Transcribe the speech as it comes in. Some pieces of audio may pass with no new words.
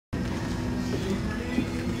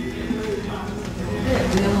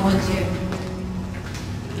The other one's here.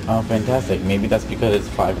 Oh, fantastic. Maybe that's because it's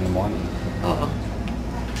 5 in the morning. Uh-oh.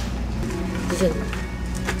 Listen.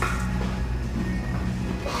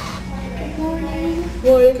 Good morning.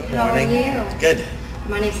 Morning. How are you? Good.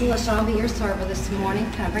 My name's Melissa. I'll be your server this morning.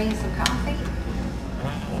 Can I bring you some coffee?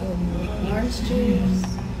 Orange juice.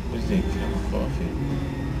 What do you think? Coffee?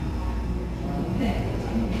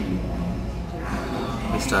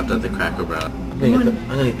 We stopped at the Cracker Barrel. I'm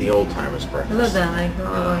gonna eat the old timers breakfast. Hello, darling. Look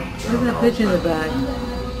at that picture in the back.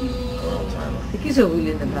 Old timer. The kids are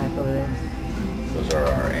really in the back over there. Those are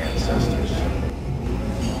our ancestors.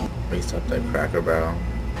 We stopped at Cracker Barrel.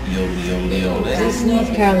 Is this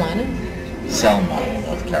North Carolina? Selma,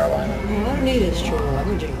 North Carolina. Oh, I don't need a straw. I'm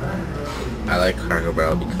gonna drink. I like Cracker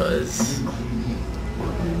Barrel because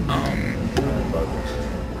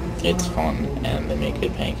it's fun and they make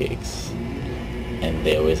good pancakes and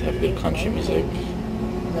they always have good country music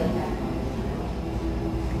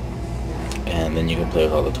and then you can play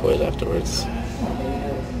with all the toys afterwards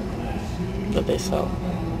that they sell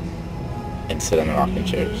and sit on the rocking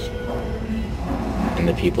chairs and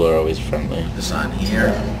the people are always friendly. This on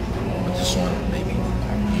here, but this one maybe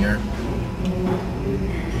here.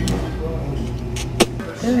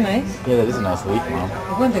 This is nice. Yeah, that is a nice leaf, Mom.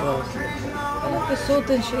 ¿Cuánto goes? The salt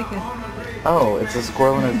and shaker. Oh, it's a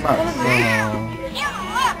squirrel in its nuts. Oh.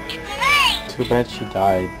 Too bad she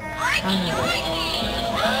died.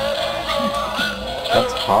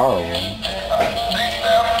 That's horrible.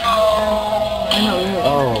 I know, really.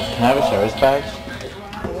 Oh, can I have a service badge?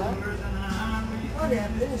 Oh, they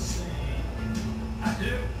have this.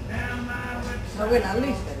 Oh, wait, I'll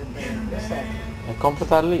leave that. What's that?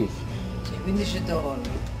 Compra leaf. Quindi c'è torno.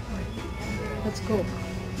 Let's go.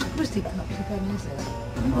 Questi cups are nice.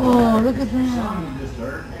 Oh, look at that.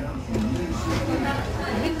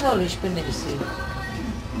 Look at all these spinelli.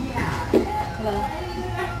 Hello.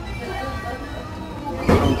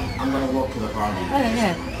 I'm gonna walk to the car. Oh,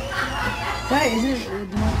 yeah. That isn't.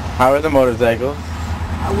 How are the motorcycles?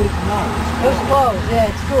 I would know. It was closed. Yeah,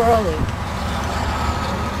 it's too early.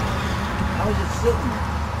 I was just sitting there.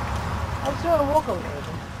 I was trying to walk over there.